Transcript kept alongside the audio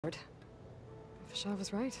Fashaw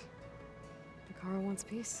was right. Hekarro wants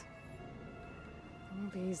peace. It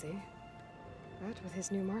won't be easy. But with his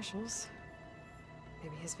new marshals,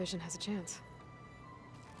 maybe his vision has a chance.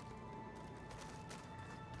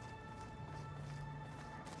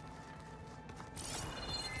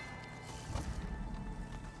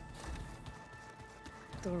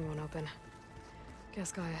 Door won't open.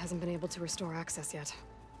 Guess Gaia hasn't been able to restore access yet.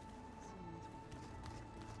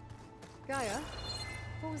 Gaia,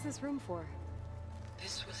 what was this room for?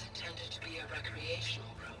 This was intended to be a recreational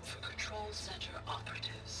room for Control Center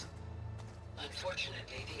operatives.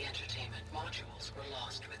 Unfortunately, the entertainment modules were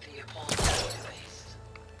lost with the Apollo database.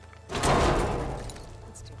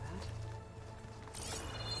 That's too bad.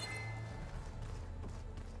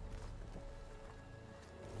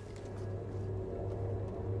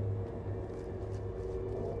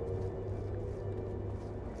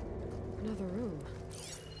 Another room.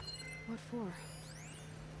 What for?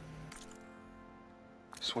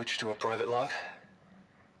 Switch to a private log?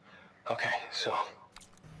 Okay, so...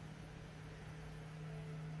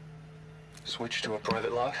 Switch to a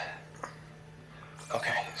private log?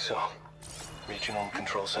 Okay, so... Regional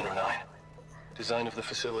Control Center 9. Design of the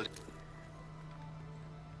facility...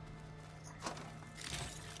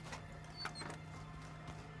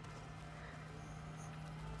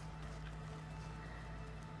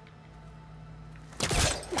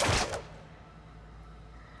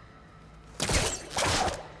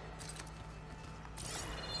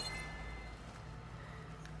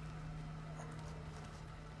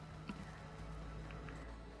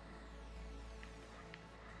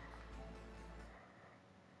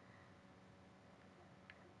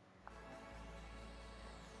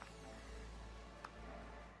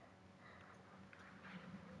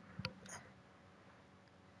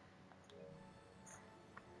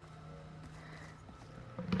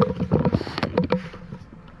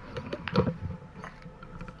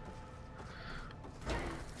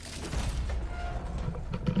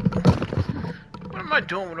 What am I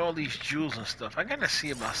doing with all these jewels and stuff? I gotta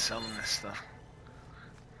see about selling this stuff.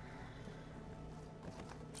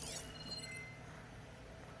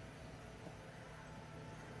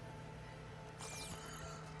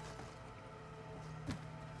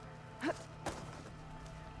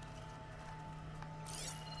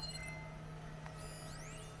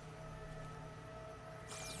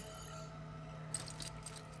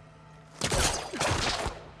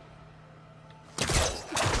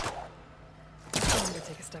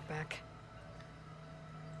 Take a step back.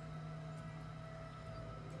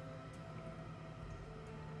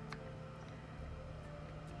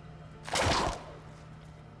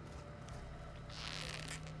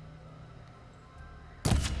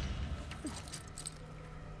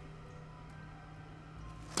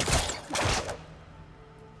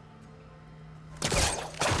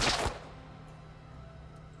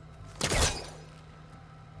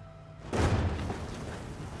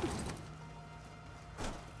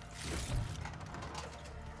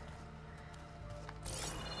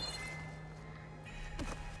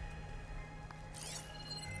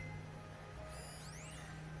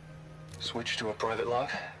 Switch to a private log?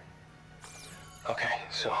 Okay,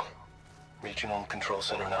 so... Regional Control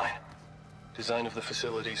Center 9. Design of the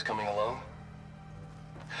facility's coming along.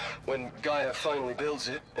 When Gaia finally builds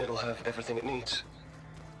it, it'll have everything it needs.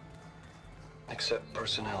 Except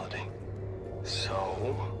personality.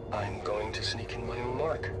 So, I'm going to sneak in my own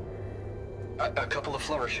mark. A couple of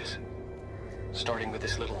flourishes. Starting with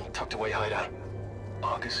this little tucked-away hideout.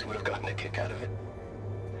 August would have gotten a kick out of it.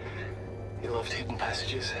 He loved hidden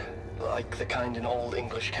passages. Like the kind in old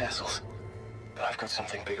English castles. But I've got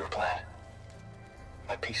something bigger planned.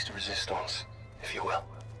 My piece de resistance, if you will.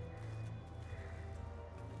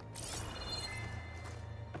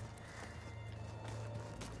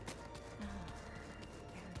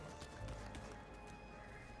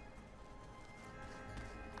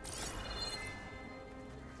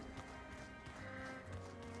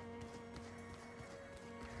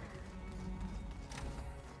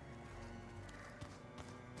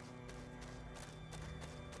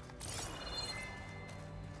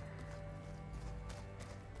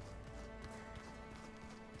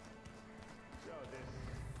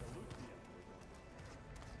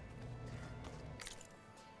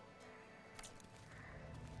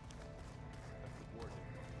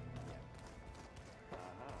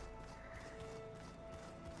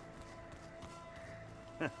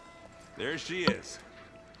 There she is.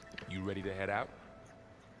 You ready to head out?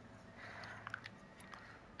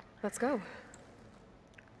 Let's go.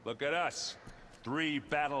 Look at us. 3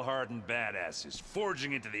 battle-hardened badasses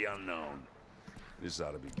forging into the unknown. This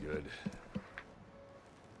ought to be good.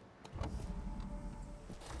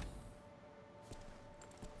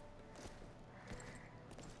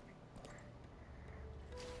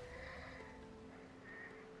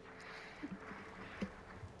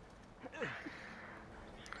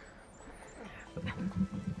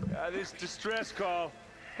 This distress call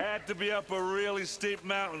had to be up a really steep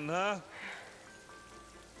mountain, huh?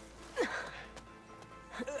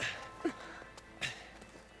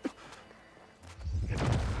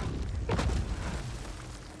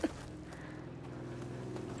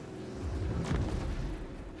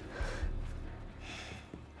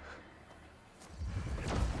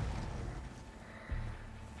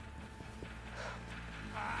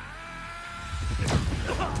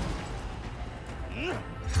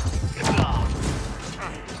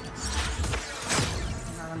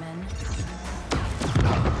 Vermin.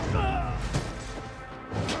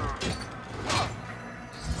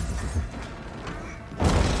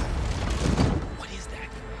 What is that?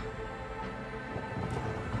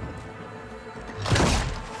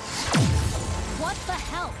 What the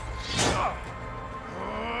hell?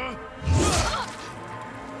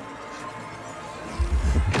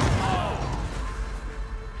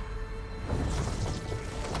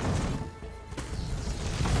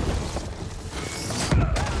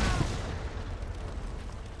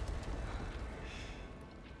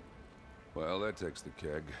 Well, that takes the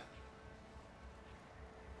keg.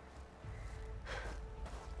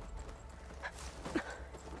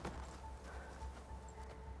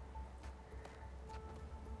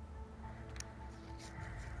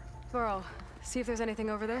 Burl, see if there's anything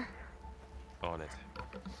over there. On it.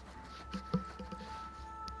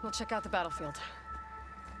 We'll check out the battlefield.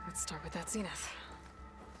 Let's start with that Zenith.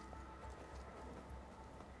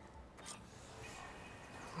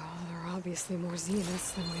 Well, there are obviously more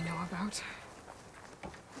Zeniths than we know about.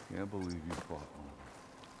 Can't believe you fought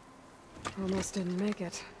one. Almost didn't make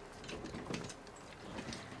it.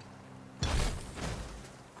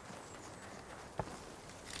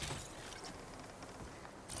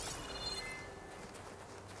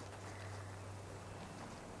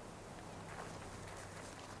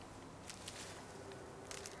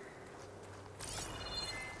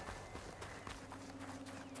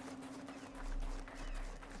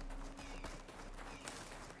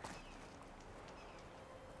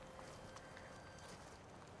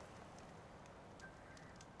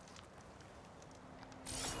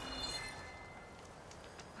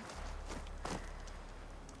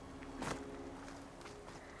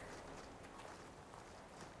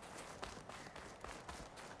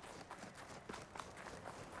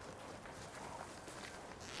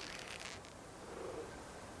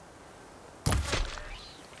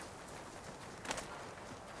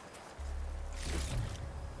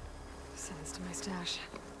 Sends to my stash.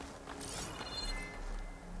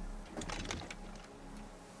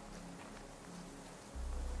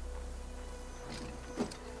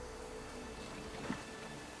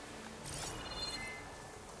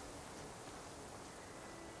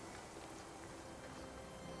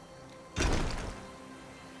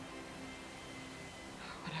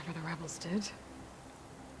 Whatever the rebels did,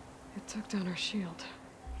 it took down her shield.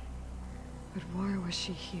 But why was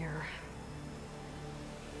she here?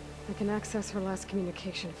 I can access her last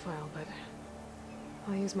communication file, but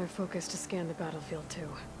I'll use my focus to scan the battlefield too.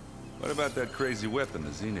 What about that crazy weapon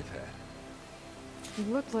the Zenith had? It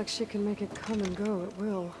looked like she can make it come and go at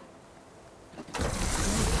will.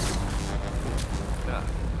 Nah,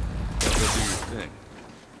 go do your thing.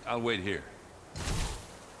 I'll wait here.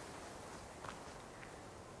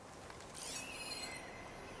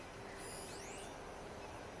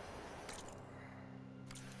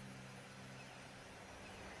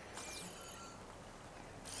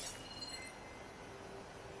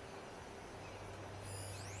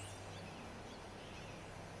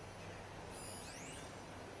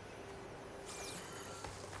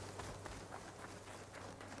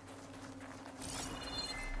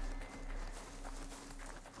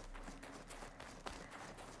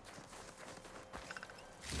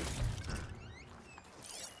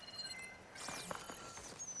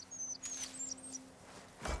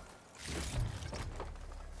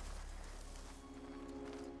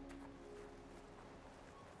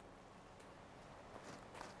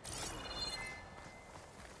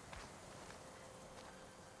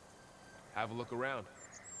 Have a look around.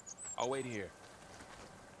 I'll wait here.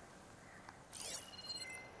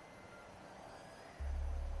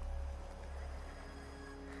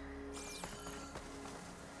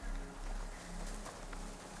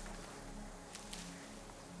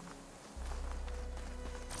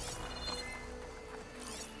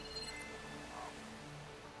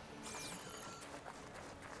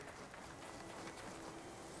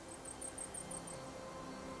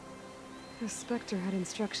 The Spectre had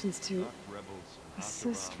instructions to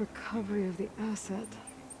assist recovery of the asset.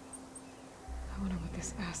 I wonder what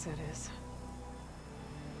this asset is.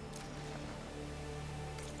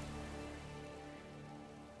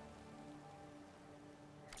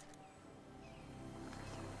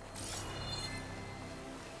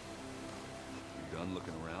 done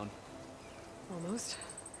looking around? Almost.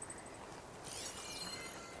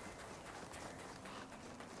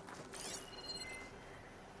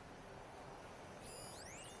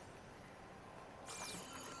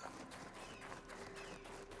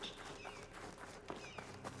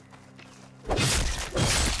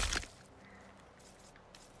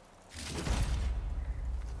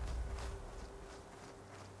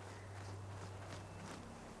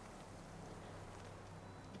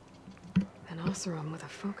 An Oseram with a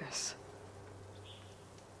focus.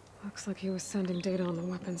 Looks like he was sending data on the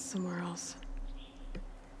weapons somewhere else.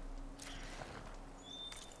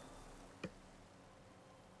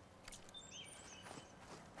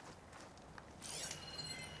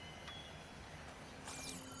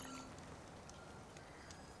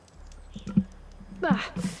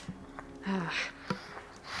 Weapon's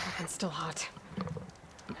still hot.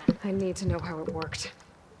 I need to know how it worked.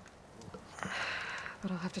 But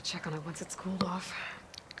I'll have to check on it once it's cooled off.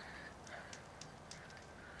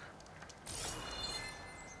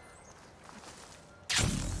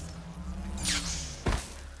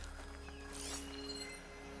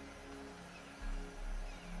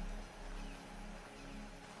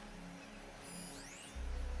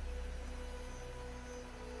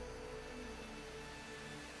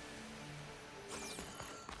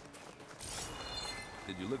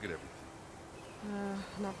 Did you look at everything?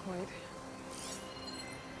 Not quite.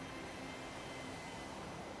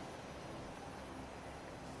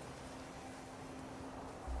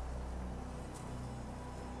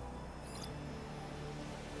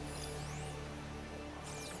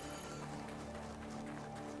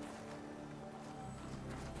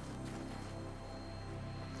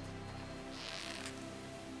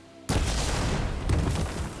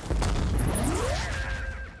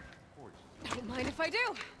 Don't mind if I do.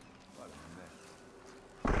 What a mess.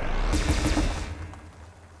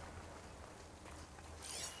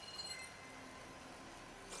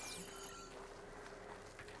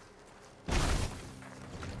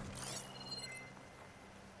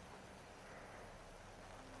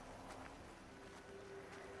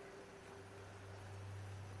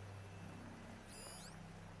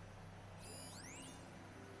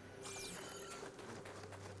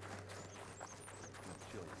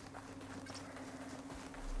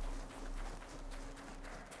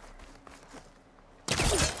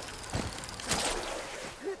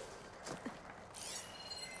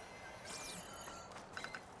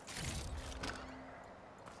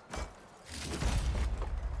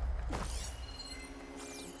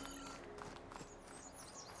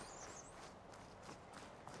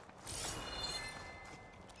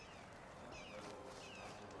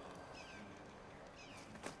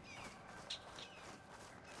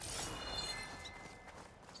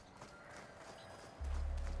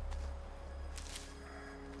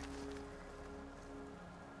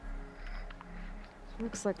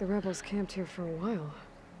 Looks like the rebels camped here for a while.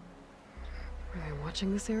 Were they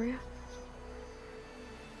watching this area?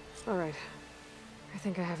 All right. I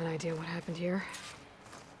think I have an idea what happened here.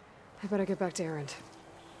 I better get back to Erend.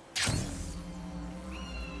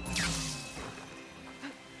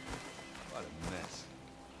 What a mess.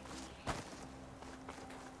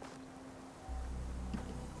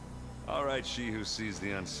 All right, she who sees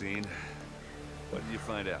the unseen. What did you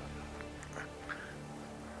find out?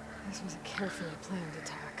 This was a carefully planned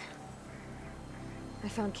attack. I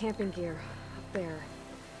found camping gear up there.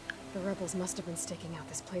 The rebels must have been staking out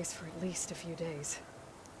this place for at least a few days.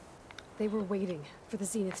 They were waiting for the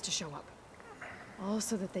Zeniths to show up. All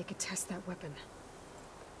so that they could test that weapon.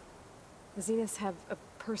 The Zeniths have a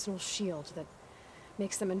personal shield that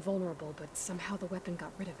makes them invulnerable, but somehow the weapon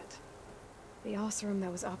got rid of it. The Oseram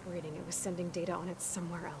that was operating it was sending data on it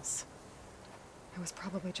somewhere else. It was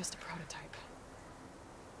probably just a prototype.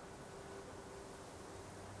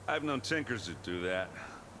 I've known tinkers that do that.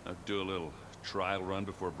 I'd do a little trial run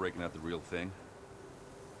before breaking out the real thing.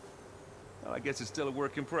 Well, I guess it's still a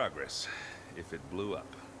work in progress, if it blew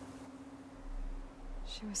up.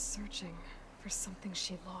 She was searching for something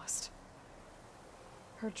she lost.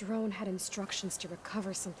 Her drone had instructions to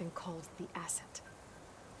recover something called the Asset.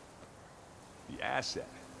 The asset?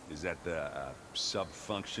 Is that the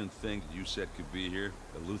sub-function thing that you said could be here?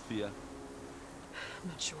 Eleuthia? I'm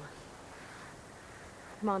not sure.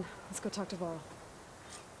 Come on, let's go talk to Varl.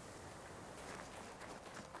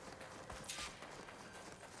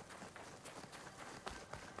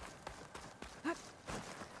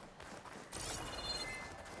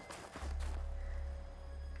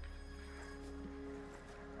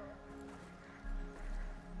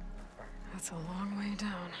 That's a long way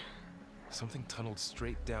down. Something tunneled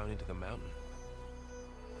straight down into the mountain.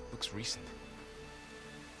 Looks recent.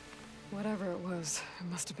 Whatever it was, it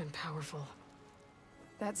must have been powerful.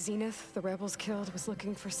 That Zenith the rebels killed was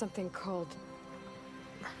looking for something called...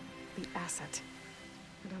 the Asset.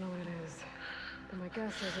 I don't know what it is, but my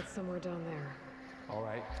guess is it's somewhere down there. All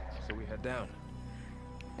right, so we head down.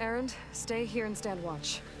 Erend, stay here and stand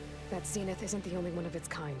watch. That Zenith isn't the only one of its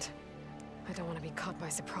kind. I don't want to be caught by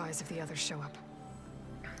surprise if the others show up.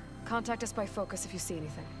 Contact us by focus if you see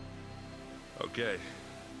anything. Okay.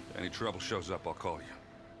 If any trouble shows up, I'll call you.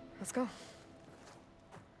 Let's go.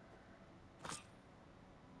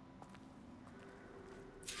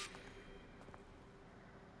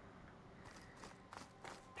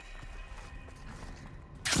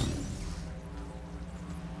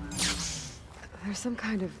 There's some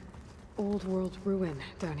kind of old world ruin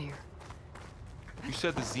down here. You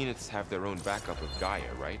said the Zeniths have their own backup of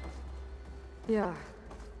Gaia, right? Yeah,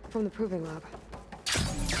 from the Proving Lab.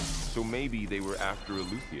 So maybe they were after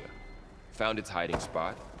Eleuthia. Found its hiding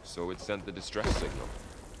spot, so it sent the distress signal.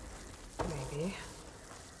 Maybe.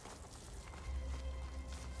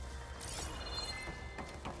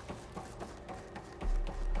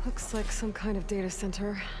 Looks like some kind of data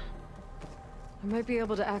center. I might be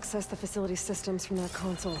able to access the facility systems from that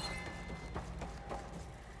console.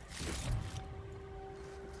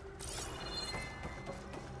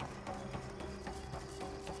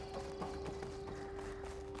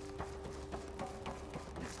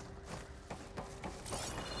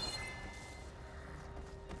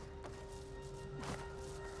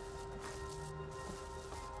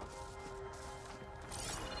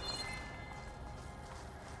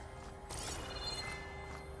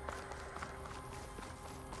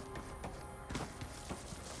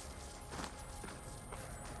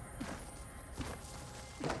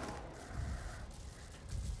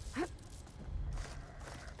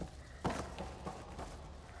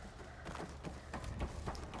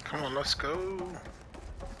 Come on, let's go.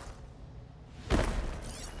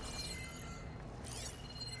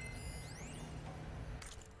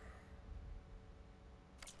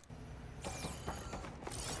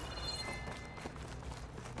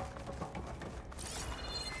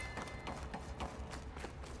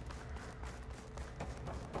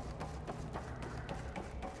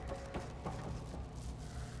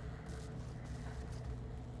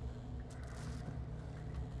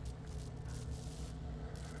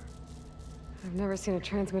 I've never seen a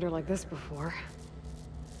transmitter like this before.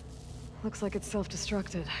 Looks like it's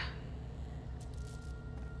self-destructed.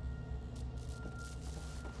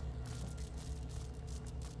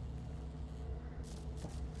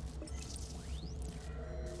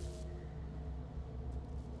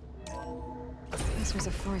 This was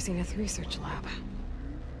a Far Zenith research lab.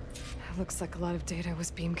 It looks like a lot of data was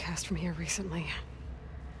beamcast from here recently.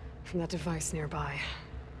 From that device nearby.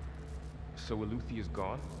 So Eleuthia's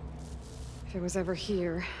gone? If it was ever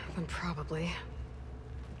here, then probably.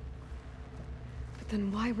 But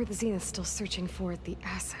then why were the Zeniths still searching for the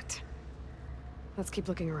asset? Let's keep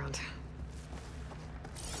looking around.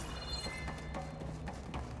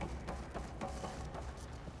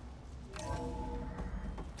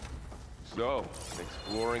 So,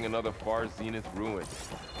 exploring another Far Zenith ruin.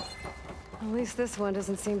 At least this one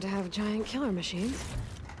doesn't seem to have giant killer machines.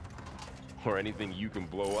 Or anything you can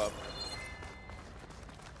blow up.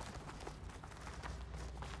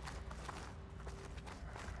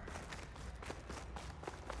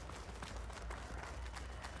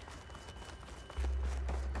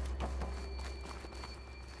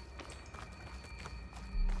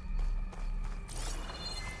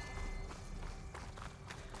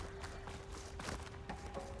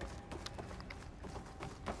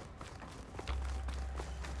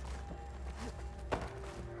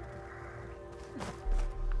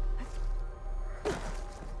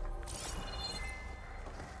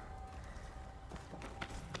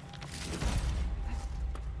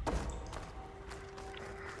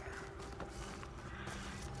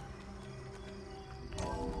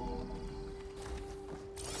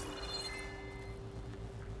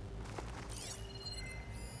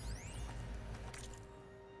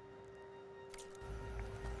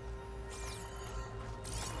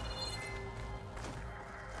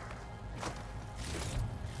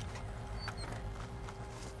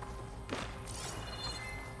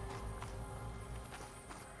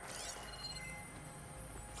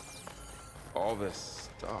 All this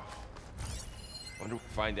stuff. Wonder if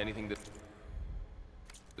we find anything that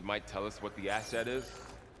might tell us what the asset is?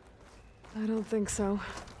 I don't think so.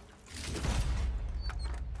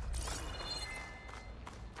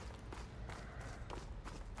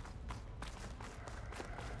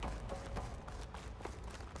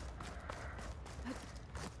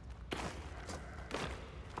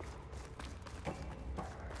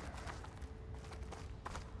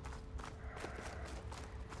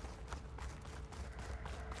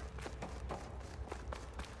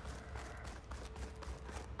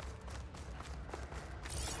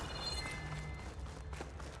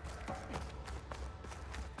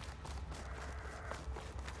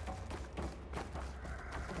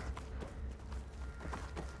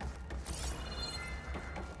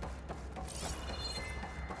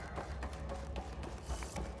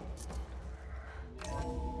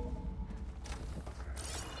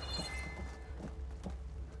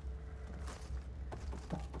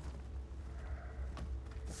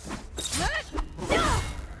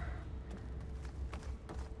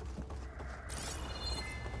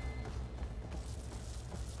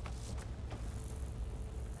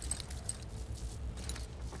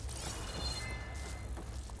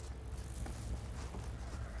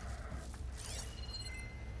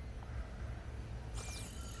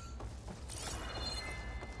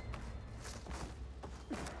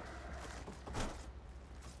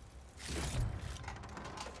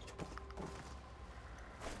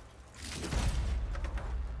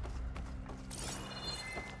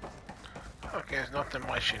 There's nothing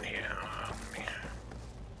much in here.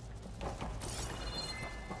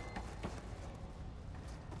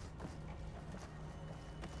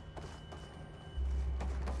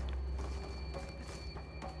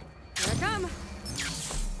 Here I come.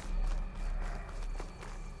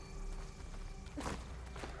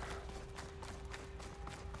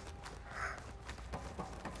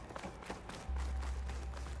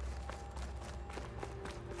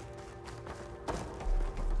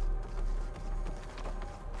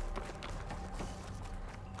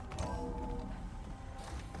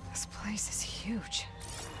 This place is huge.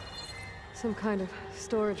 Some kind of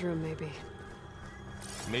storage room, maybe.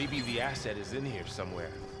 Maybe the asset is in here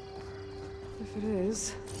somewhere. If it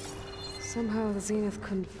is, somehow the Zenith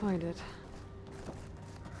couldn't find it.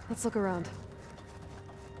 Let's look around.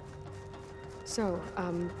 So,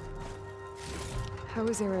 how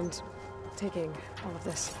is Erend taking all of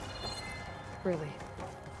this? Really?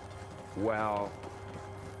 Well,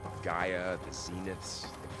 Gaia, the Zeniths,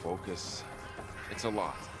 the Focus, it's a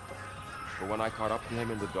lot. But when I caught up to him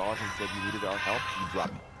in the Dawes and said you needed our help, he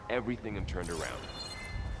dropped everything and turned around.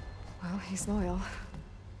 Well, he's loyal.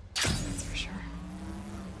 That's for sure.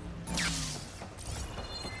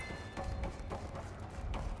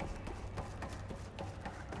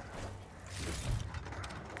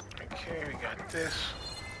 Okay, we got this.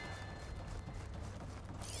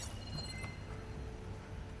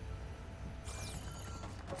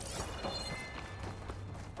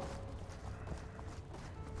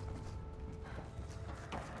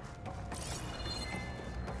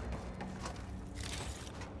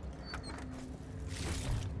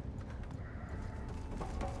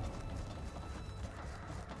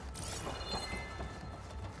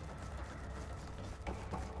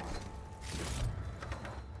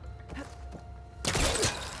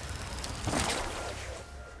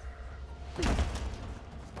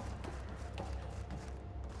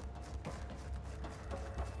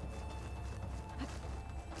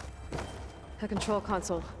 A control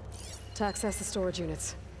console to access the storage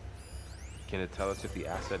units. Can it tell us if the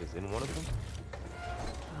asset is in one of them?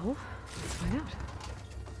 Well, let's find out.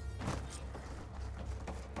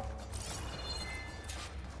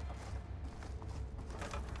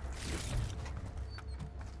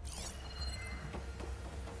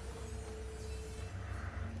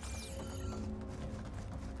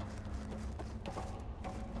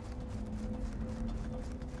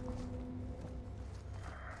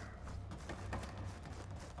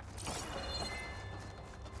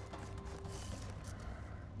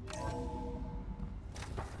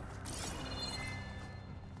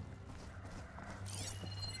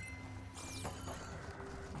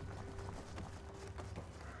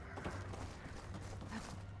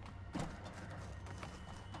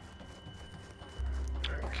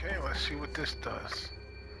 Okay, let's see what this does.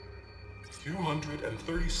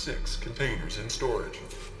 236 containers in storage.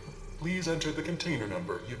 Please enter the container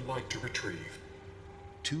number you'd like to retrieve.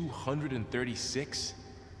 236?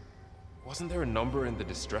 Wasn't there a number in the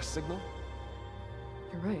distress signal?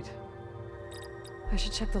 You're right. I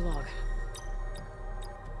should check the log.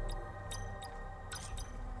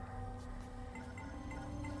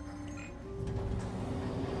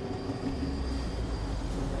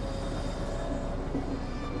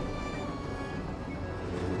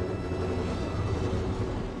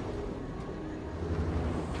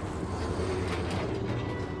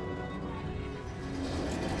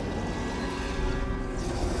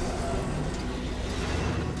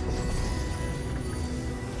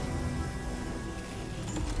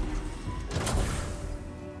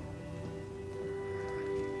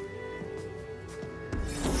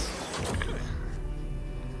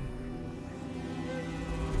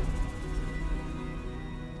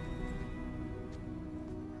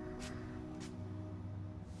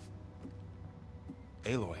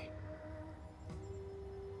 Aloy.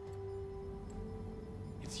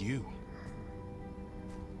 It's you.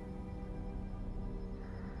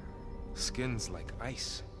 Skin's like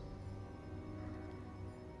ice.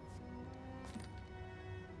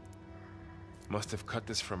 Must have cut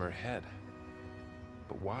this from her head.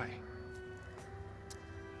 But why?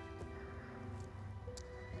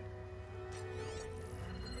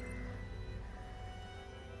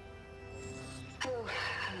 Hello,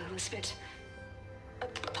 Elizabeth.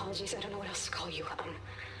 Apologies, I don't know what else to call you.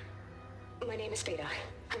 My name is Beta.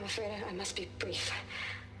 I'm afraid I must be brief.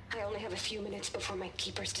 I only have a few minutes before my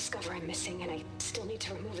keepers discover I'm missing, and I still need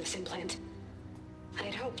to remove this implant. I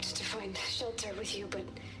had hoped to find shelter with you, but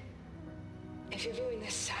if you're viewing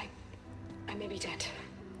this, I may be dead.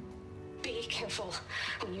 Be careful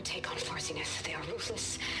when you take on Far Zenith. They are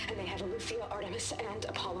ruthless, and they have Eleuthia, Artemis, and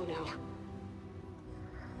Apollo now.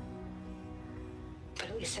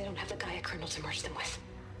 least I don't have the Gaia kernel to merge them with.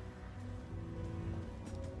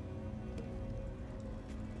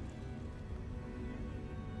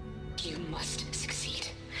 You must succeed.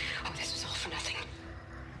 Oh, this was all for nothing.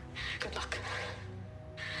 Good luck.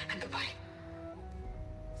 And goodbye.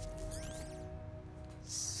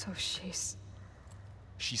 So she's...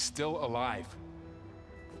 She's still alive.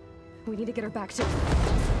 We need to get her back to...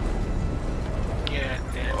 Yeah,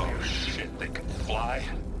 damn. Oh shit, they can fly?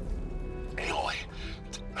 Aloy.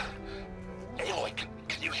 Aloy,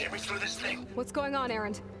 can you hear me through this thing? What's going on,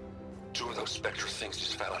 Erend? 2 of those Spectre things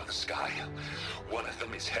just fell out of the sky. One of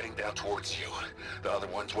them is heading down towards you. The other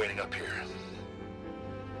one's waiting up here.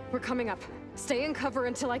 We're coming up. Stay in cover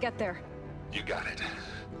until I get there. You got it.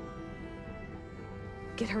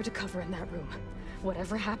 Get her to cover in that room.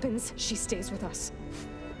 Whatever happens, she stays with us.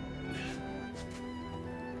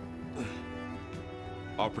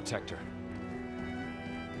 I'll protect her.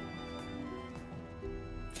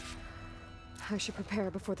 I should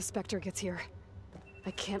prepare before the Spectre gets here.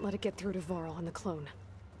 I can't let it get through to Varl and the clone.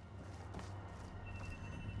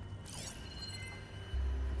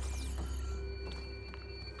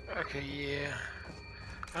 Okay, yeah.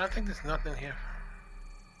 I don't think there's nothing here.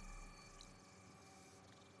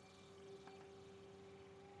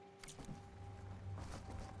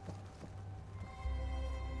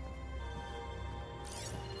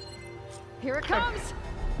 Here it comes!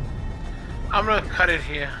 I'm gonna cut it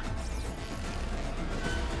here.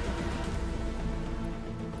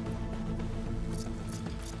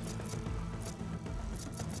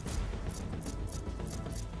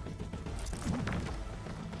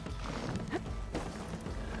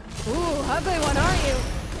 Ooh, ugly one, aren't you?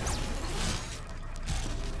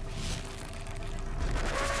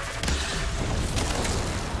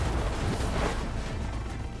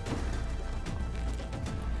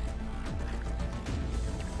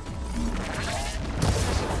 I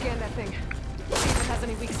should scan that thing. See if it has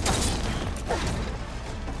any weak spots.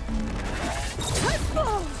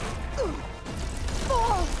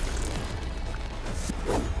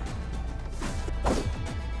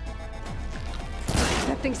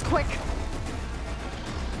 That thing's quick.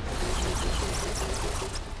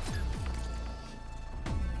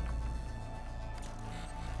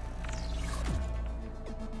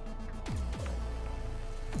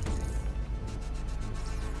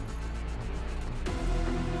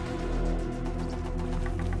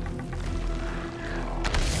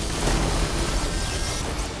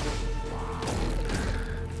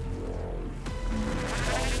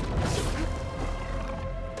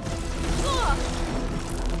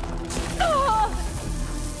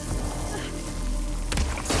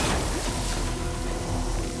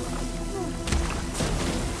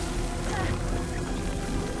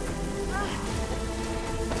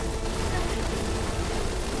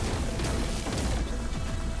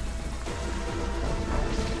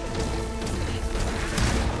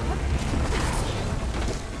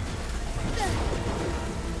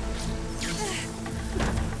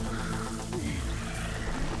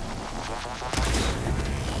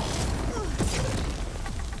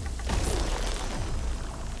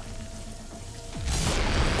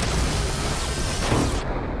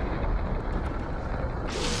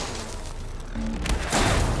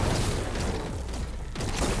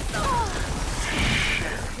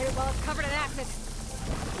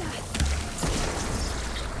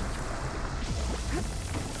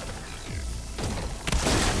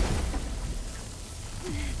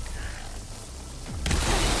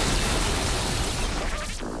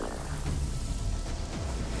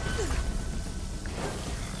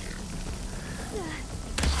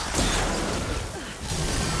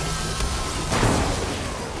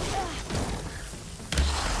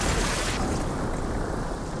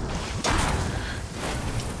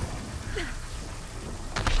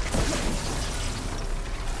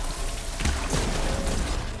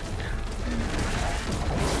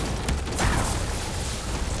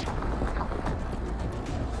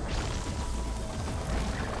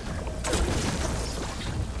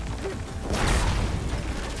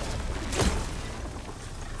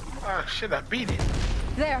 Oh shit, I beat it.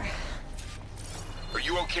 There. Are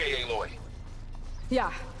you okay, Aloy?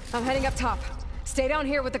 Yeah, I'm heading up top. Stay down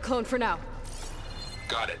here with the clone for now.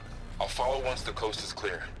 Got it. I'll follow once the coast is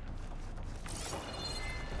clear.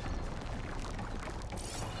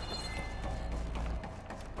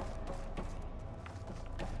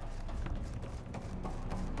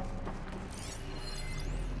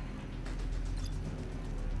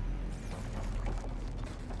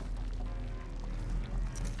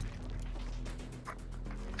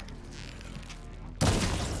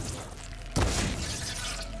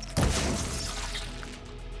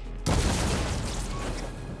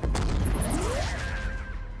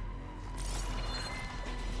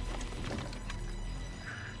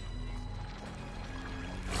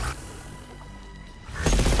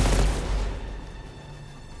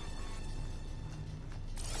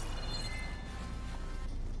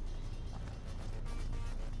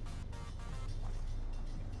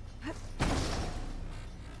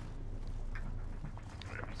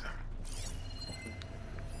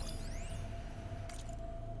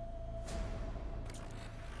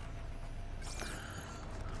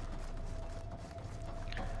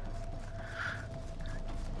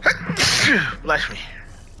 Bless me.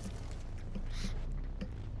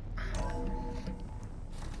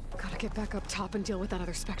 Gotta get back up top and deal with that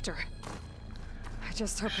other Spectre. I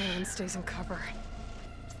just hope Aaron stays in cover.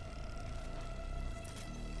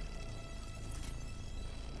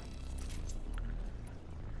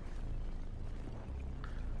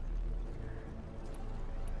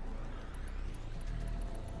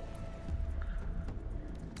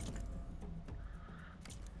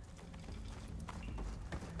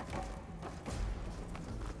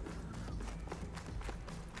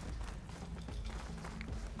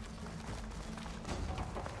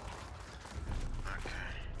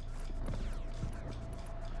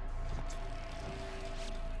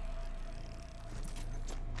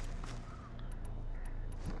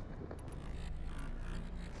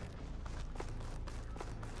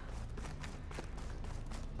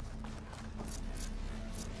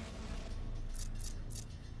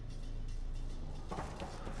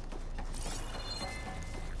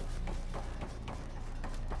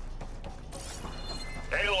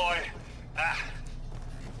 Aloy!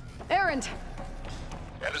 Erend!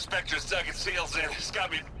 Yeah, the Spectre's dug its seals in. It's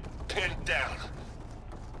got me pinned down.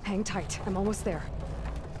 Hang tight. I'm almost there.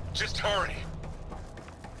 Just hurry.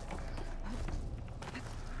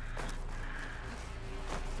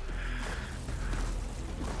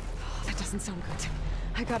 Oh, that doesn't sound good.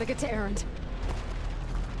 I gotta get to Erend.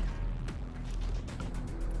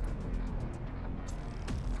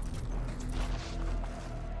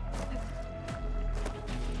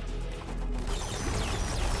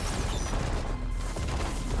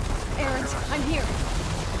 I'm here.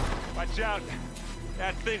 Watch out.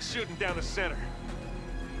 That thing's shooting down the center.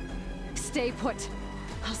 Stay put.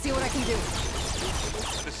 I'll see what I can do.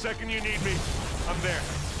 The second you need me, I'm there.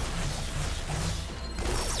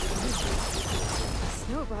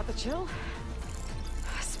 Snow brought the chill.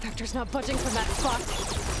 Spectre's not budging from that spot.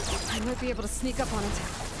 I might be able to sneak up on it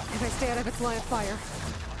if I stay out of its line of fire.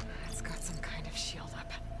 It's got some kind of shield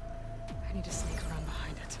up. I need to sneak around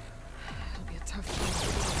behind it. It'll be a tough job.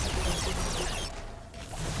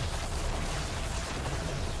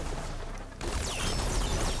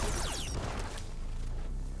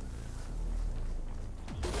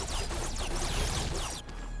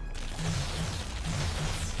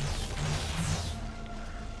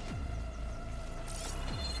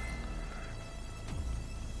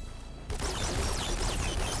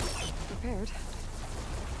 Prepared.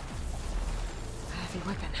 A heavy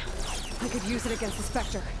weapon. I could use it against the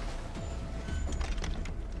Spectre.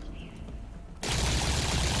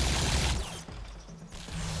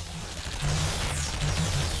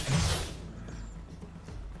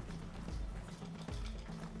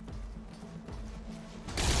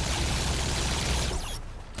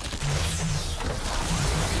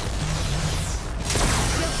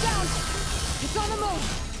 Shield down! It's on the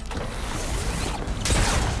move!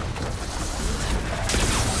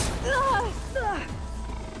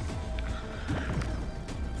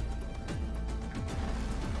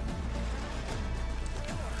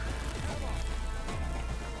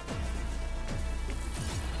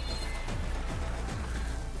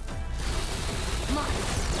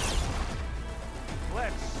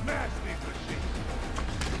 Let's smash these machines.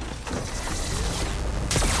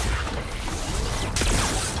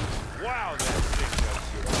 Wow, that thing does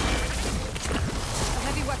good. A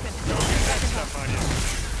heavy weapon. Don't get that stuff on you.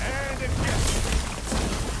 And again.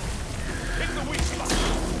 Hit the weak spot.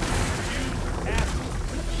 You asshole.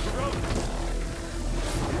 Throw it.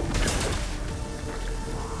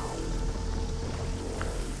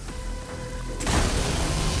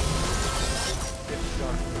 It's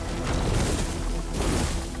done.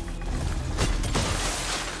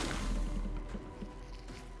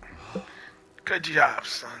 Good job,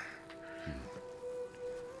 son.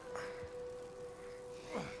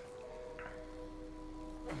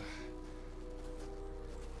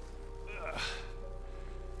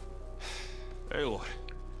 Aloy,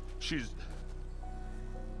 she's...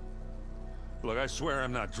 Look, I swear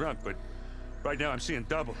I'm not drunk, but right now I'm seeing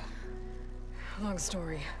double. Long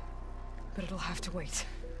story, but it'll have to wait.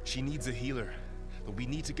 She needs a healer, but we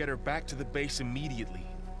need to get her back to the base immediately.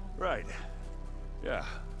 Right. Yeah.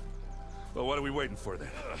 Well, what are we waiting for then?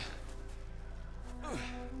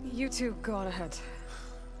 You two go on ahead.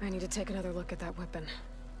 I need to take another look at that weapon.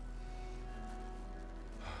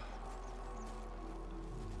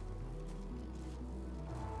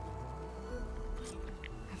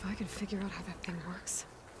 If I can figure out how that thing works,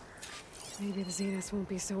 maybe the Zeniths won't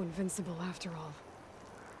be so invincible after all.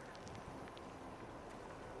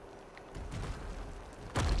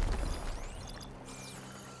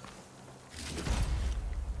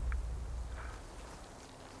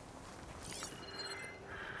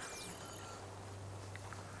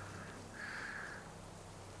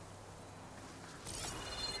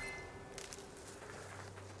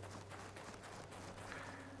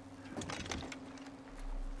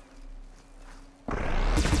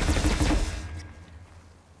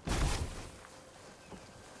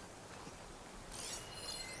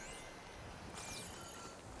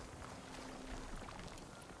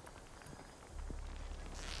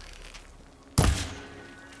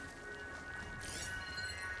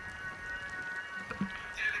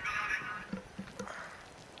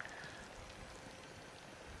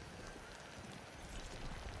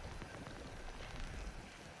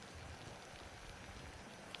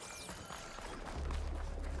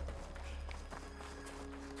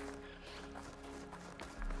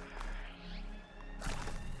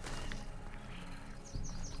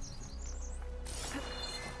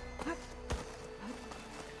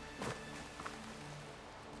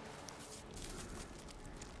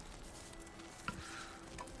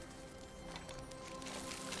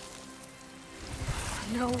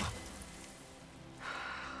 No.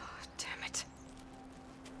 Damn it.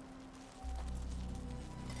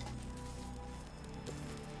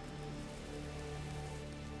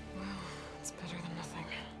 Well, it's better than nothing.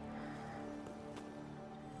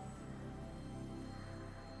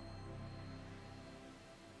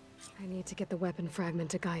 I need to get the weapon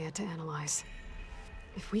fragment to Gaia to analyze.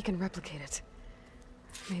 If we can replicate it,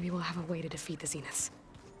 maybe we'll have a way to defeat the Zeniths.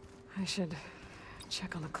 I should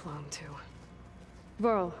check on the clone, too.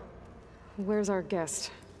 Varl, where's our guest?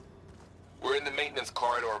 We're in the maintenance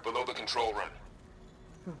corridor below the control room.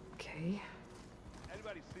 Okay.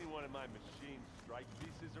 Anybody seen one of my machine strike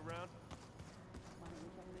pieces around?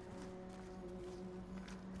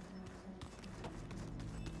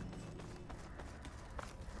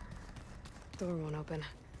 Door won't open.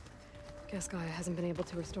 Guess Gaia hasn't been able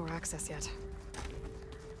to restore access yet.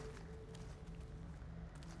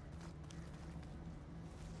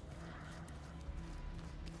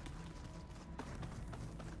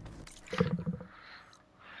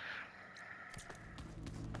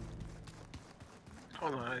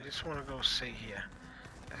 Hold on, I just want to go see here.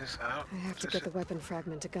 Is this out? I have to get the weapon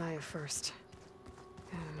fragment to Gaia first.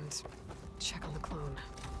 And check on the clone.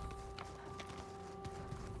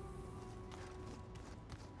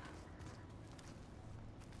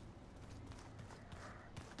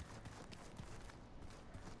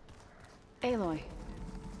 Aloy,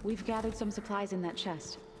 we've gathered some supplies in that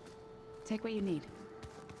chest. Take what you need.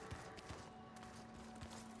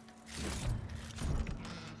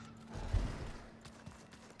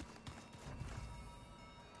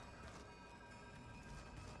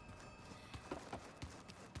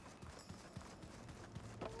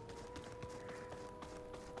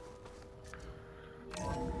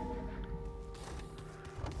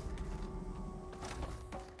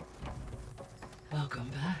 Welcome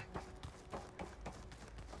back.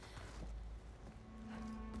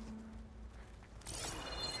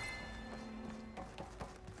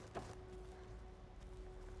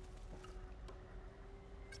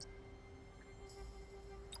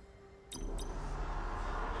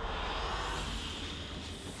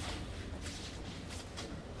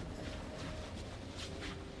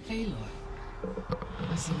 Aloy,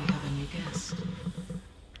 I see we have a new guest.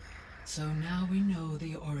 So now we know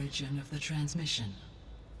the origin of the transmission.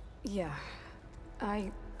 Yeah.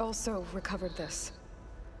 I also recovered this.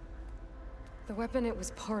 The weapon it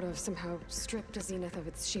was part of somehow stripped a Zenith of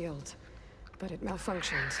its shield, but it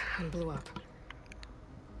malfunctioned and blew up.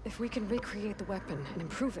 If we can recreate the weapon and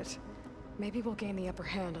improve it, maybe we'll gain the upper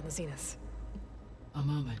hand on the Zeniths. A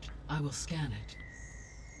moment. I will scan it.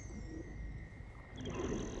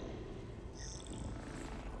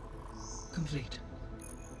 Complete.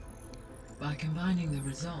 By combining the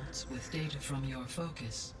results with data from your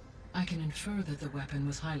focus, I can infer that the weapon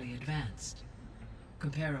was highly advanced,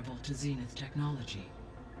 comparable to Zenith technology,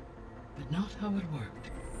 but not how it worked.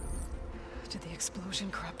 Did the explosion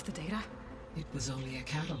corrupt the data? It was only a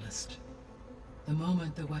catalyst. The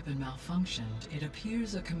moment the weapon malfunctioned, it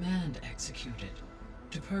appears a command executed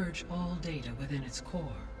to purge all data within its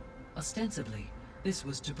core. Ostensibly, this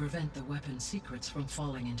was to prevent the weapon's secrets from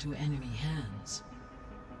falling into enemy hands.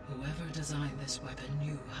 Whoever designed this weapon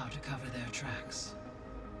knew how to cover their tracks.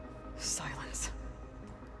 Silence.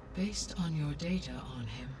 Based on your data on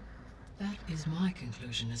him, that is my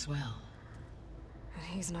conclusion as well. And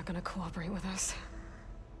he's not gonna cooperate with us.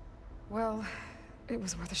 Well, it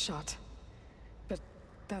was worth a shot. But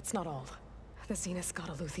that's not all. The Zeniths got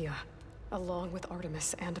Aletheia, along with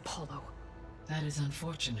Artemis and Apollo. That is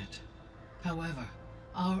unfortunate. However,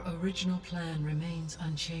 our original plan remains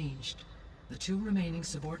unchanged. The two remaining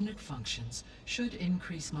subordinate functions should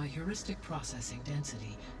increase my heuristic processing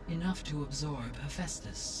density enough to absorb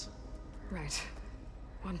Hephaestus. Right.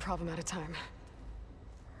 One problem at a time.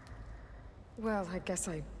 Well, I guess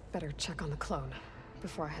I better check on the clone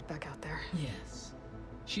before I head back out there. Yes.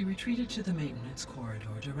 She retreated to the maintenance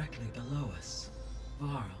corridor directly below us.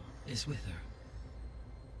 Varl is with her.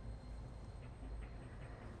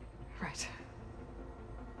 Right.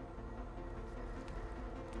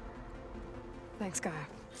 Thanks, Gaia. Use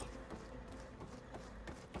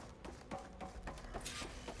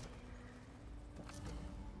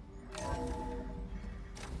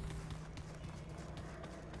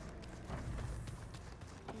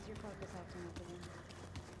your focus acting up again.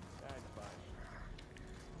 That's fine.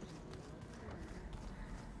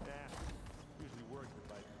 Usually works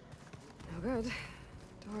if I... No good.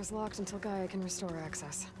 Door's locked until Gaia can restore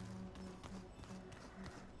access.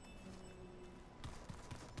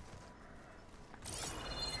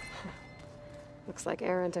 Looks like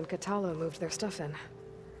Erend and Katalo moved their stuff in.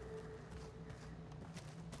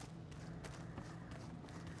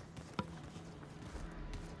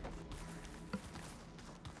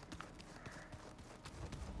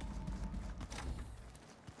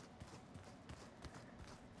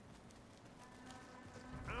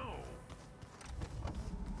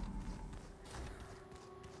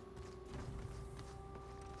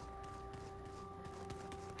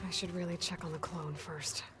 should really check on the clone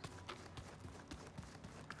first.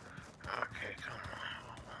 Okay, come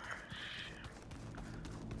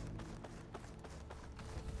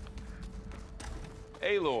on.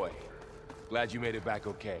 Aloy! Glad you made it back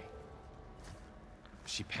okay.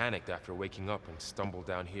 She panicked after waking up and stumbled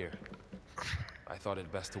down here. I thought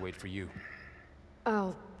it best to wait for you.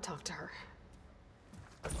 I'll talk to her.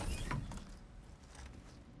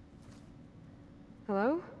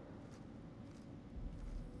 Hello?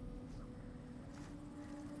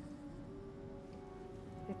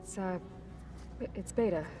 It's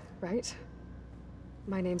Beta, right?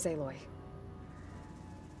 My name's Aloy.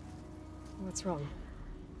 What's wrong?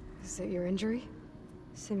 Is it your injury?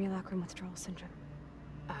 Simulacrum withdrawal syndrome.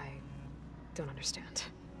 I don't understand.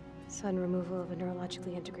 Sudden removal of a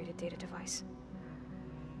neurologically integrated data device.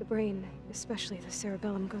 The brain, especially the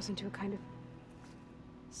cerebellum, goes into a kind of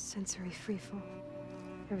sensory freefall.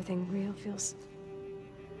 Everything real feels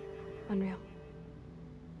unreal.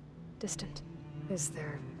 Distant. Is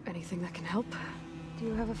there anything that can help? Do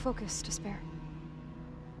you have a focus to spare?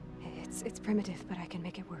 It's primitive, but I can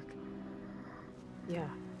make it work. Yeah.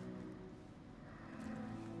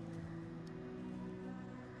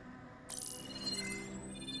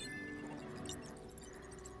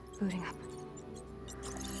 Booting up.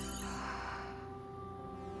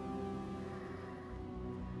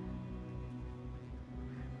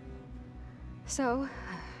 So,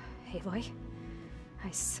 Aloy, I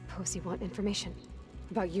suppose you want information.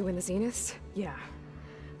 About you and the Zeniths? Yeah.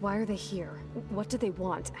 Why are they here? What do they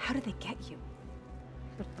want? How did they get you?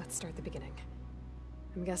 But let's start at the beginning.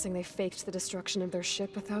 I'm guessing they faked the destruction of their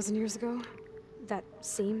ship 1,000 years ago? That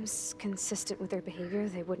seems consistent with their behavior.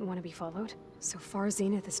 They wouldn't want to be followed. So far,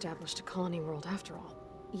 Zenith established a colony world after all.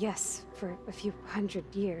 Yes, for a few hundred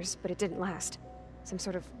years, but it didn't last. Some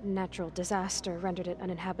sort of natural disaster rendered it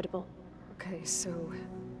uninhabitable. Okay, so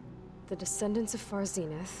the descendants of Far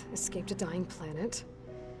Zenith escaped a dying planet,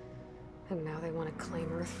 and now they want to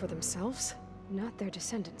claim Earth for themselves? Not their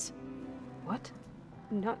descendants. What?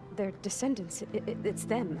 Not their descendants. It's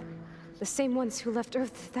them. The same ones who left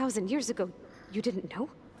Earth 1,000 years ago. You didn't know?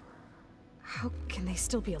 How can they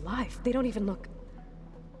still be alive? They don't even look...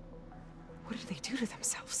 What did they do to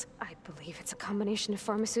themselves? I believe it's a combination of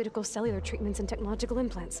pharmaceutical, cellular treatments, and technological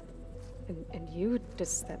implants. And you?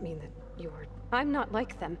 Does that mean that you're... I'm not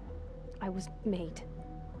like them. I was made.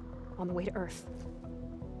 On the way to Earth.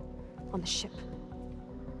 On the ship.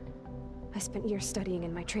 I spent years studying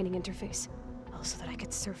in my training interface, all so that I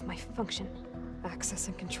could serve my function. Access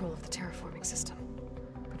and control of the terraforming system.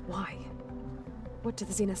 But why? What do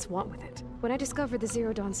the Zeniths want with it? When I discovered the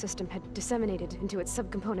Zero Dawn system had disseminated into its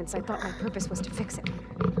subcomponents, I thought my purpose was to fix it.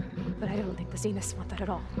 But I don't think the Zeniths want that at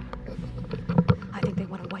all. I think they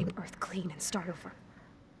want to wipe Earth clean and start over.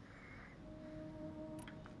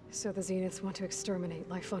 So the Zeniths want to exterminate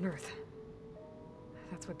life on Earth.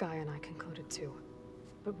 That's what Gaia and I concluded too.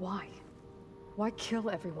 But why? Why kill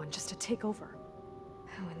everyone just to take over?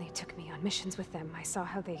 When they took me on missions with them, I saw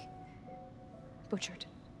how they butchered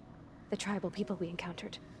the tribal people we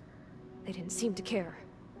encountered. They didn't seem to care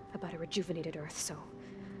about a rejuvenated Earth, so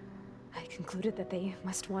I concluded that they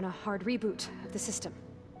must want a hard reboot of the system.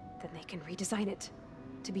 Then they can redesign it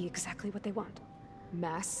to be exactly what they want.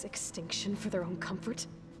 Mass extinction for their own comfort?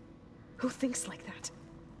 Who thinks like that?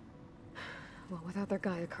 Well, without their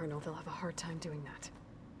Gaia kernel, they'll have a hard time doing that.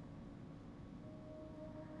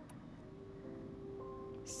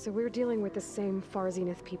 So we're dealing with the same Far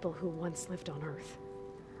Zenith people who once lived on Earth.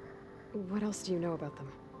 What else do you know about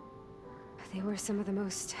them? They were some of the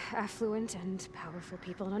most affluent and powerful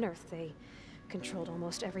people on Earth. They controlled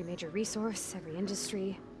almost every major resource, every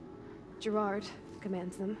industry. Gerard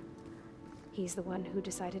commands them. He's the one who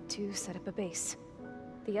decided to set up a base.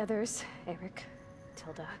 The others, Eric,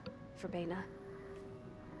 Tilda, Verbena,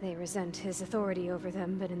 they resent his authority over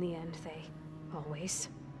them, but in the end, they always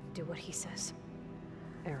do what he says.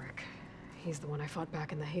 Eric. He's the one I fought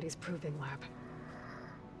back in the Hades Proving Lab.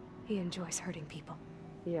 He enjoys hurting people.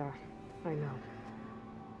 Yeah, I know.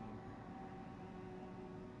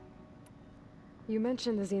 You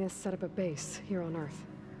mentioned the Zeniths set up a base here on Earth.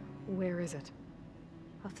 Where is it?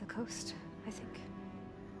 Off the coast, I think.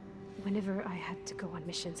 Whenever I had to go on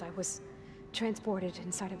missions, I was transported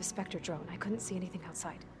inside of a Spectre drone. I couldn't see anything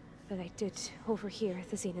outside. But I did overhear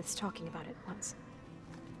the Zeniths talking about it once.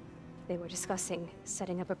 They were discussing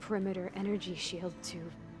setting up a perimeter energy shield to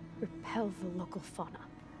repel the local fauna.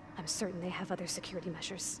 I'm certain they have other security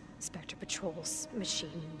measures. Spectre patrols,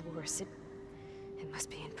 machine lures. It must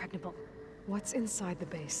be impregnable. What's inside the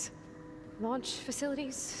base? Launch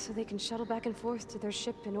facilities, so they can shuttle back and forth to their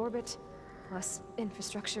ship in orbit. plus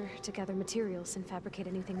infrastructure to gather materials and fabricate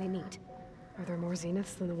anything they need. Are there more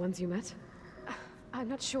Zeniths than the ones you met? I'm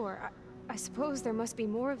not sure. I suppose there must be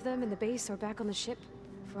more of them in the base or back on the ship.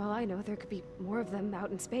 For all I know, there could be more of them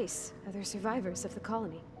out in space, other survivors of the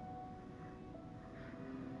colony.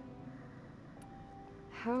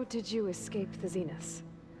 How did you escape the Zeniths?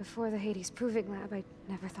 Before the Hades Proving Lab, I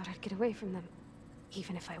never thought I'd get away from them.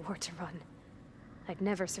 Even if I were to run. I'd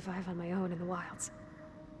never survive on my own in the wilds.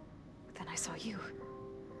 But then I saw you.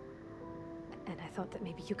 And I thought that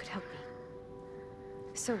maybe you could help me.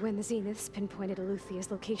 So when the Zeniths pinpointed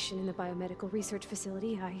Eluthia's location in the biomedical research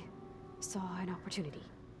facility, I saw an opportunity.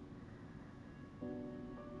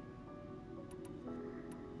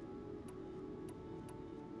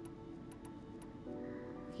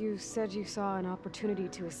 You said you saw an opportunity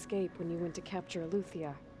to escape when you went to capture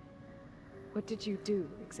Eluthia. What did you do,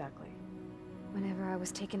 exactly? Whenever I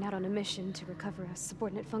was taken out on a mission to recover a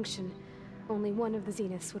subordinate function, only one of the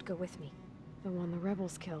Zeniths would go with me. The one the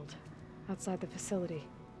rebels killed, outside the facility.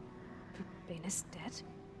 Baina's dead?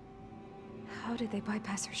 How did they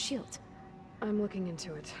bypass her shield? I'm looking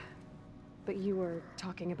into it. But you were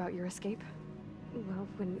talking about your escape? Well,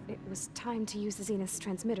 when it was time to use the Zenith's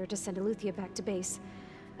transmitter to send Eluthia back to base,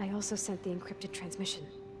 I also sent the encrypted transmission.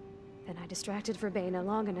 Then I distracted Verbena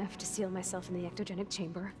long enough to seal myself in the ectogenic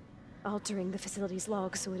chamber, altering the facility's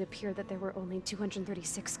log so it appeared that there were only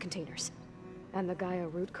 236 containers. And the Gaia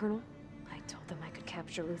root kernel? I told them I could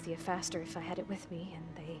capture Eluthia faster if I had it with me,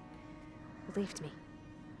 and they believed me.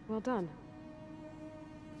 Well done.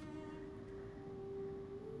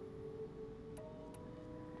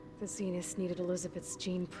 The Zeniths needed Elizabeth's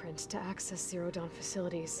gene print to access Zero Dawn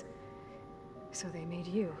facilities. So they made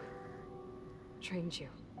you. Trained you.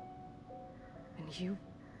 And you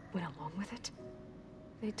went along with it?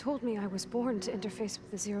 They told me I was born to interface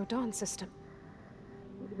with the Zero Dawn system.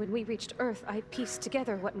 When we reached Earth, I pieced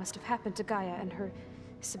together what must have happened to Gaia and her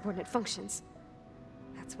subordinate functions.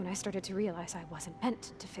 That's when I started to realize I wasn't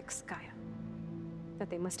meant to fix Gaia. That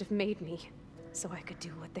they must have made me so I could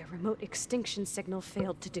do what their remote extinction signal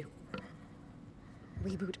failed to do.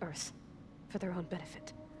 Reboot Earth for their own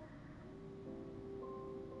benefit.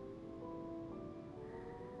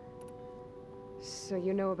 So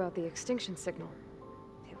you know about the extinction signal?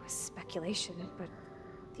 It was speculation, but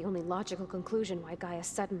the only logical conclusion why Gaia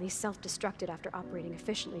suddenly self-destructed after operating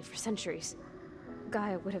efficiently for centuries.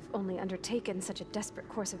 Gaia would have only undertaken such a desperate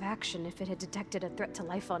course of action if it had detected a threat to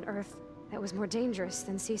life on Earth that was more dangerous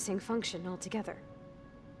than ceasing function altogether.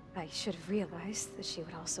 I should have realized that she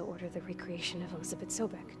would also order the recreation of Elizabeth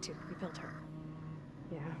Sobek to rebuild her.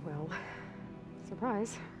 Yeah, well,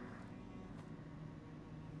 surprise.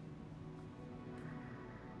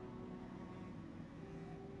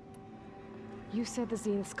 You said the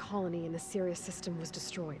Zenith's colony in the Sirius system was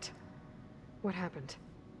destroyed. What happened?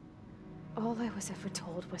 All I was ever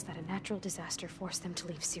told was that a natural disaster forced them to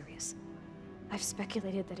leave Sirius. I've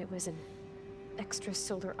speculated that it was an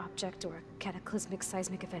extrasolar object or a cataclysmic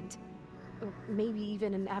seismic event. Or maybe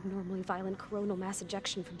even an abnormally violent coronal mass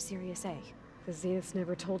ejection from Sirius A. The Zeniths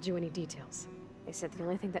never told you any details. They said the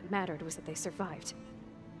only thing that mattered was that they survived.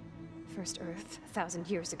 First Earth, 1,000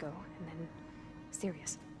 years ago, and then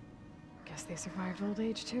Sirius. Guess they survived old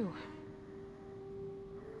age, too.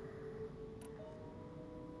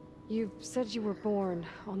 You said you were born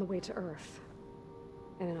on the way to Earth.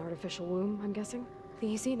 In an artificial womb, I'm guessing?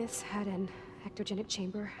 The Zeniths had an ectogenic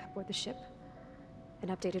chamber aboard the ship. An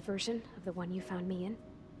updated version of the one you found me in.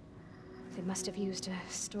 They must have used a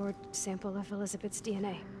stored sample of Elizabeth's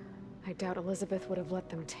DNA. I doubt Elizabeth would have let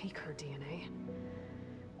them take her DNA.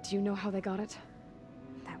 Do you know how they got it?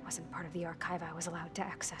 That wasn't part of the archive I was allowed to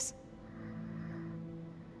access.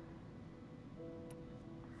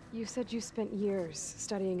 You said you spent years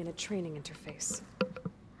studying in a training interface.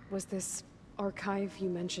 Was this archive you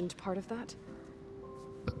mentioned part of that?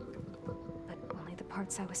 But only the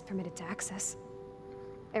parts I was permitted to access.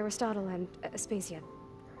 Aristotle and Aspasia,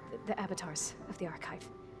 the avatars of the archive,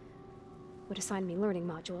 would assign me learning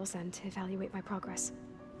modules and evaluate my progress.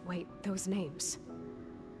 Wait, those names.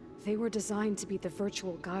 They were designed to be the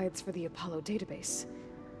virtual guides for the Apollo database.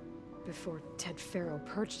 Before Ted Faro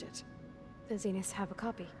purged it. The Zeniths have a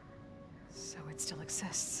copy. So it still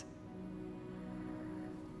exists.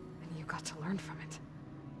 And you got to learn from it.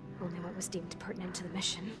 Only what was deemed pertinent to the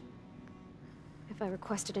mission. If I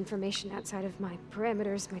requested information outside of my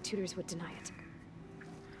parameters, my tutors would deny it.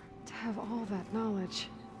 To have all that knowledge,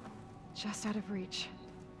 just out of reach.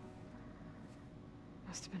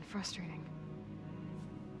 Must have been frustrating.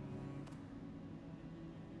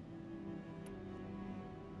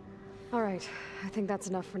 All right, I think that's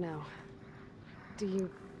enough for now. Do you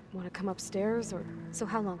Want to come upstairs, or... So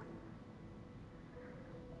how long?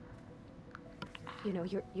 You know,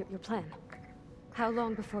 your plan. How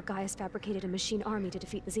long before Gaius fabricated a machine army to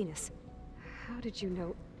defeat the Zeniths? How did you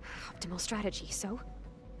know? Optimal strategy, so?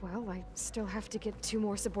 Well, I still have to get 2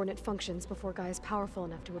 more subordinate functions before Gaia's powerful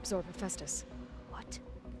enough to absorb Hephaestus. What?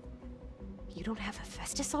 You don't have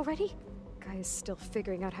Hephaestus already? Gaia's still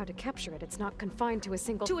figuring out how to capture it. It's not confined to a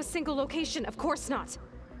single... To a single location, of course not!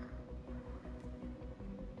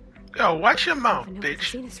 Yo, watch your mouth, I know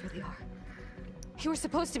bitch. What the Zeniths really are. You were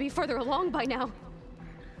supposed to be further along by now.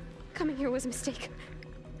 Coming here was a mistake.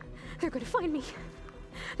 They're gonna find me.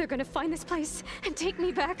 They're gonna find this place and take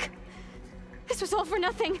me back. This was all for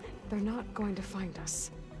nothing. They're not going to find us.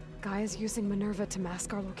 Gaia's using Minerva to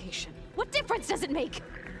mask our location. What difference does it make?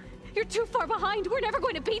 You're too far behind. We're never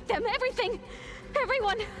going to beat them. Everything.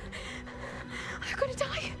 Everyone. They're gonna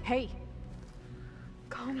die. Hey.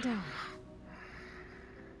 Calm down.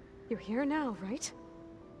 You're here now, right?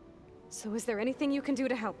 So is there anything you can do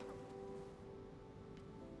to help?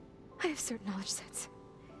 I have certain knowledge sets.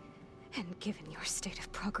 And given your state of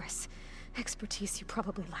progress, expertise you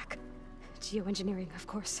probably lack. Geoengineering, of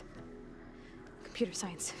course. Computer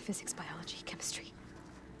science, physics, biology, chemistry.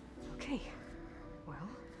 Okay. Well,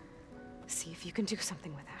 see if you can do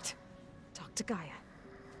something with that. Talk to Gaia.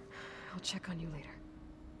 I'll check on you later.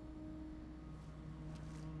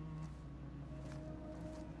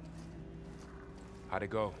 How'd it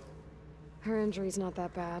go? Her injury's not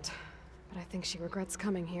that bad, but I think she regrets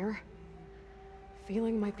coming here.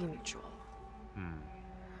 Feeling might be mutual.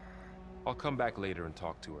 I'll come back later and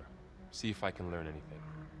talk to her. See if I can learn anything.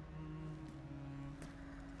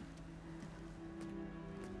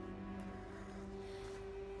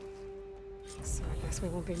 So I guess we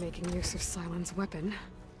won't be making use of Sylens' weapon.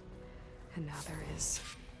 And now there is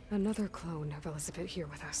another clone of Elizabeth here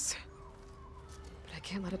with us. But I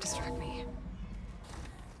can't let it distract me.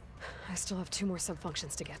 I still have 2 more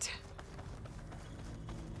sub-functions to get.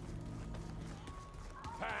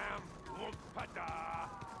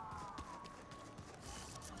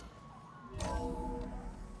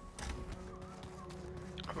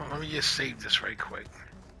 Let me just save this right quick.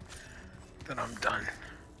 Then I'm done.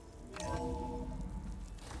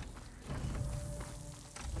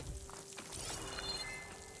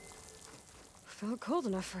 Felt cold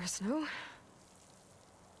enough for a snow.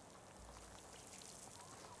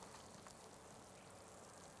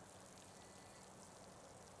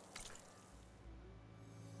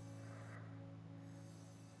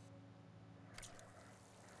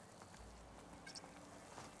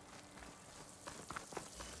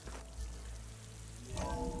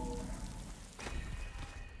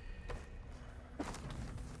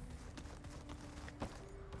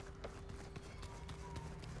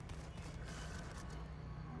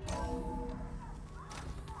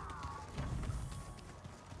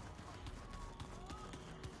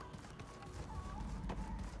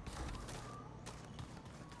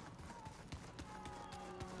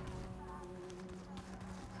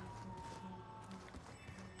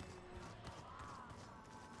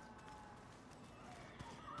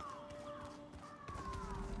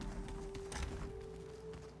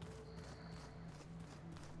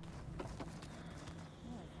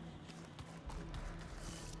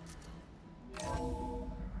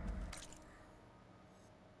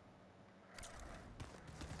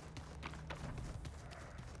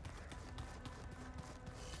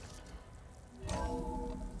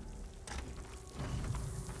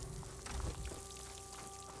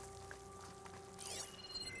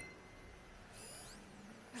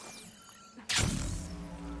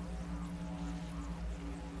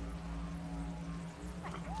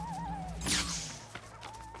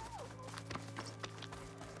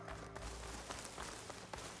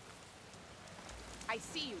 I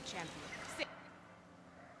see you, champion. Sit.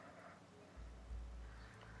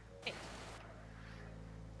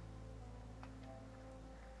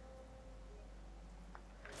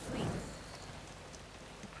 Please.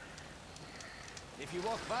 If you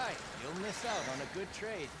walk by, you'll miss out on a good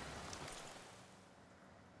trade.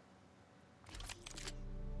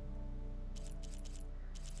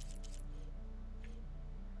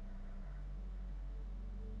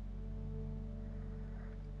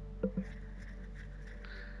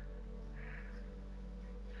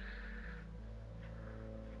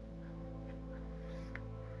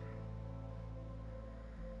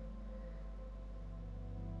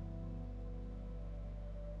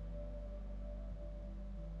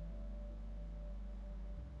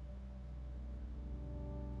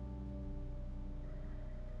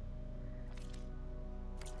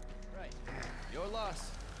 Your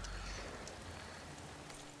loss.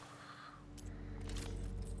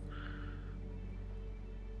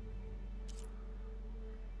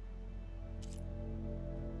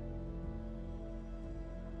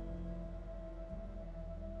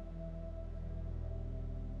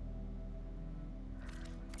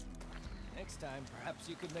 Next time, perhaps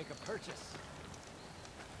you could make a purchase.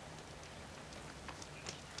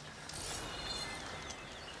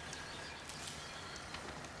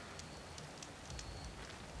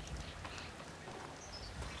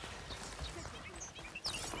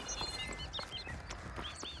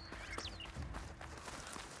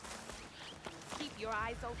 Keep your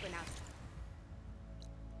eyes open out there.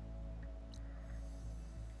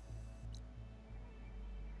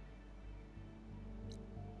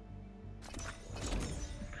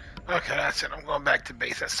 Okay, that's it. I'm going back to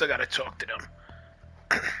base. I still gotta talk to them.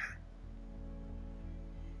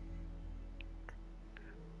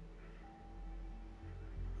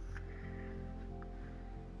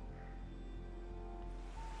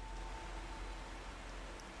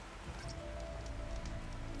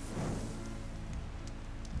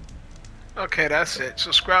 Okay, that's it.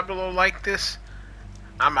 Subscribe below, like this.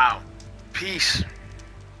 I'm out. Peace.